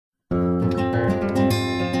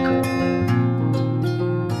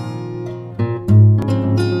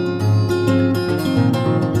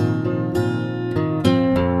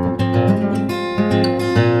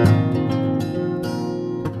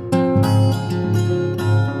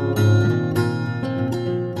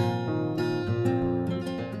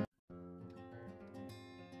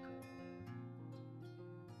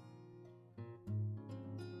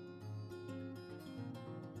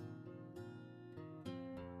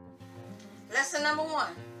Lesson number 1,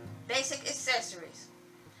 basic accessories.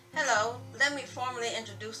 Hello, let me formally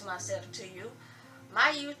introduce myself to you.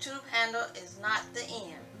 My YouTube handle is Not the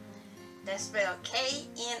N. That's spelled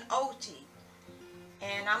K-N-O-T.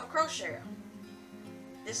 And I'm a crocheter.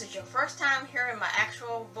 This is your first time hearing my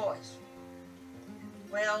actual voice.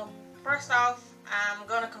 Well, first off, I'm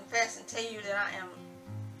going to confess and tell you that I am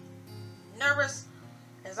nervous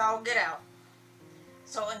as all get out.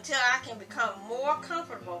 So until I can become more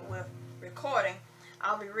comfortable with recording,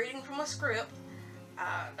 I'll be reading from a script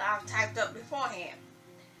that I've typed up beforehand.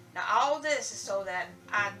 Now all this is so that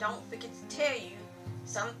I don't forget to tell you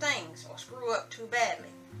some things or screw up too badly.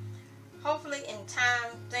 Hopefully in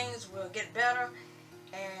time things will get better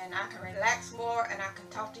and I can relax more and I can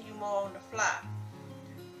talk to you more on the fly.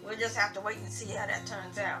 We'll just have to wait and see how that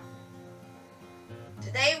turns out.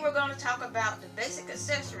 Today we're going to talk about the basic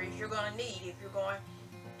accessories you're going to need if you're going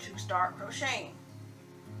to start crocheting.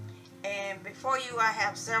 And before you, I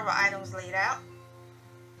have several items laid out.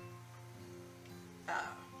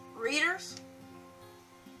 Readers.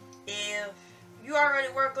 If you already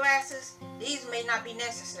wear glasses, these may not be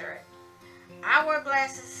necessary. I wear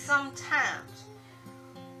glasses sometimes.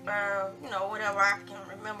 Whenever I can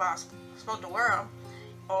remember I was supposed to wear them,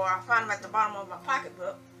 or I find them at the bottom of my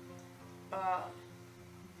pocketbook. But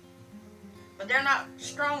they're not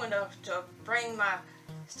strong enough to bring my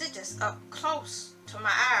stitches up close to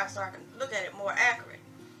my eyes so I can look at it more accurate.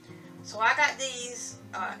 So I got these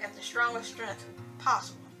at the strongest strength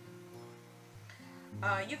possible.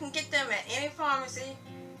 You can get them at any pharmacy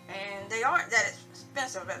and they aren't that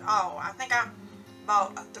expensive at all. I think I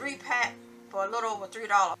bought a 3-pack for a little over $3.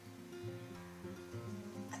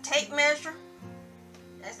 A tape measure,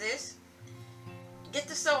 that's this. Get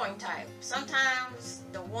the sewing type. Sometimes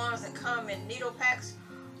the ones that come in needle packs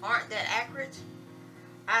aren't that accurate.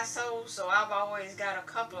 I sew, so I've always got a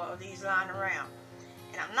couple of these lying around.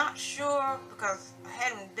 And I'm not sure because I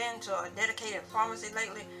haven't been to a dedicated pharmacy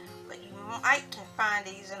lately, but you might can find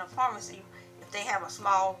these in a pharmacy if they have a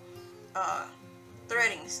small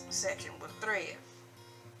threading section with thread.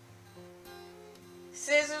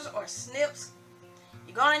 Scissors or snips,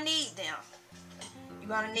 you're going to need them. You're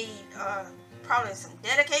going to need probably some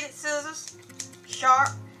dedicated scissors,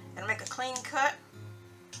 sharp, and make a clean cut.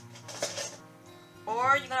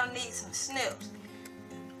 Or you're going to need some snips.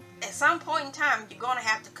 At some point in time, you're going to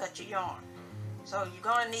have to cut your yarn. So you're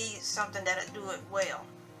going to need something that'll do it well.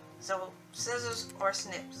 So scissors or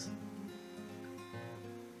snips.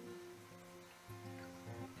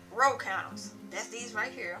 Row counters. That's these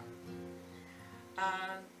right here.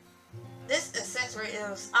 This accessory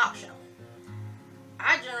is optional.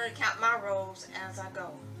 I generally count my rows as I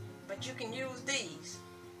go, but you can use these.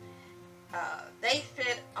 They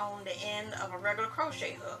fit on the end of a regular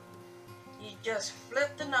crochet hook. You just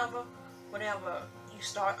flip the number whenever you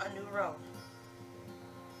start a new row.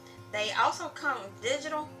 They also come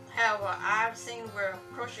digital. However, I've seen where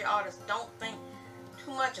crochet artists don't think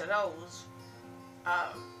too much of those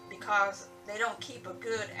because they don't keep a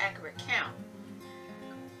good accurate count.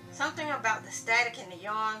 Something about the static in the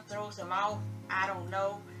yarn throws them off. I don't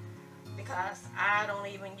know, because I don't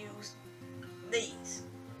even use these.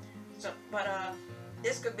 So, but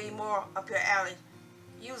this could be more up your alley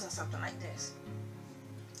using something like this.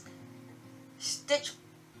 Stitch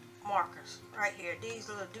markers right here. These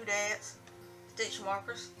little doodads, stitch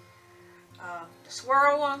markers. The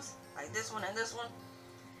swirl ones, like this one and this one,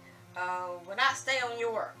 will not stay on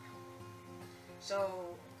your work.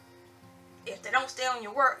 So if they don't stay on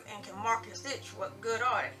your work and can mark your stitch, what good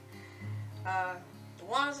are they? The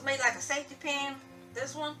ones made like a safety pin,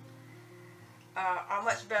 this one, are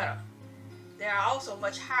much better. They are also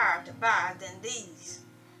much higher to buy than these.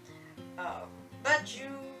 But you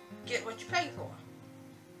get what you pay for.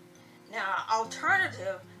 Now,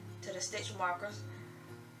 alternative to the stitch markers,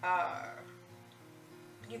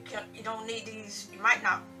 you don't need these. You might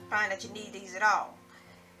not find that you need these at all.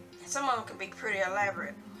 And some of them can be pretty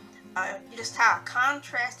elaborate. You just tie a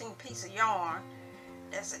contrasting piece of yarn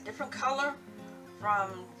that's a different color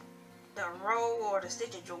from the row or the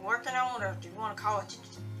stitch that you're working on, or if you want to call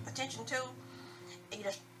attention to, and you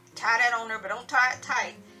just tie that on there, but don't tie it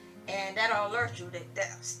tight, and that'll alert you that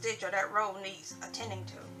that stitch or that row needs attending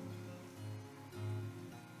to.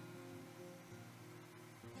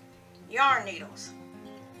 Yarn needles.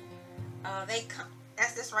 They come.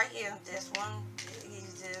 That's this right here. This one.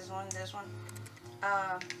 This one.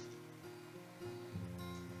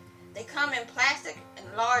 They come in plastic and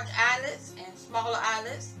large eyelets and smaller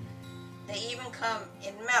eyelets. They even come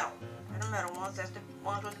in metal. And the metal ones, that's the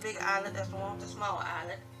ones with the big eyelet, that's the one with the smaller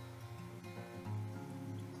eyelet.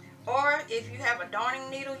 Or if you have a darning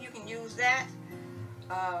needle, you can use that.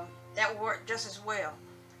 That will work just as well.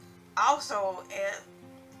 Also,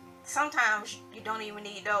 sometimes you don't even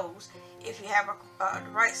need those. If you have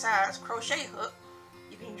the right size crochet hook,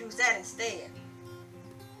 you can use that instead.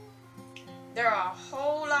 There are a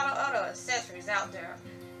whole lot of other accessories out there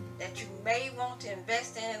that you may want to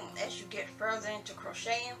invest in as you get further into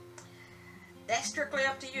crocheting. That's strictly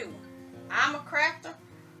up to you. I'm a crafter,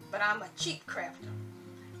 but I'm a cheap crafter.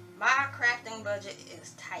 My crafting budget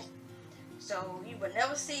is tight, so you will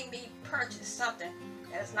never see me purchase something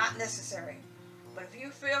that is not necessary. But if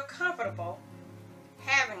you feel comfortable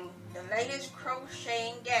having the latest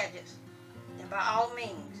crocheting gadgets, then by all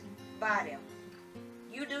means, buy them.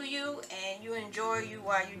 You do you, and you enjoy you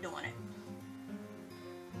while you're doing it.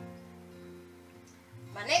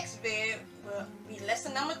 My next video will be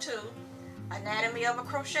lesson number 2, anatomy of a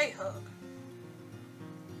crochet hook.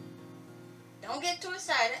 Don't get too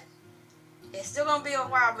excited. It's still going to be a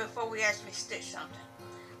while before we actually stitch something.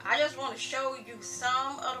 I just want to show you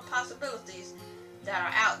some of the possibilities that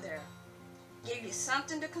are out there. Give you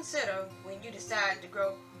something to consider when you decide to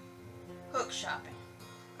go hook shopping.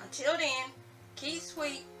 Until then, keep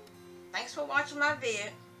sweet. Thanks for watching my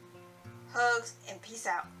vid. Hugs and peace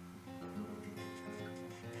out.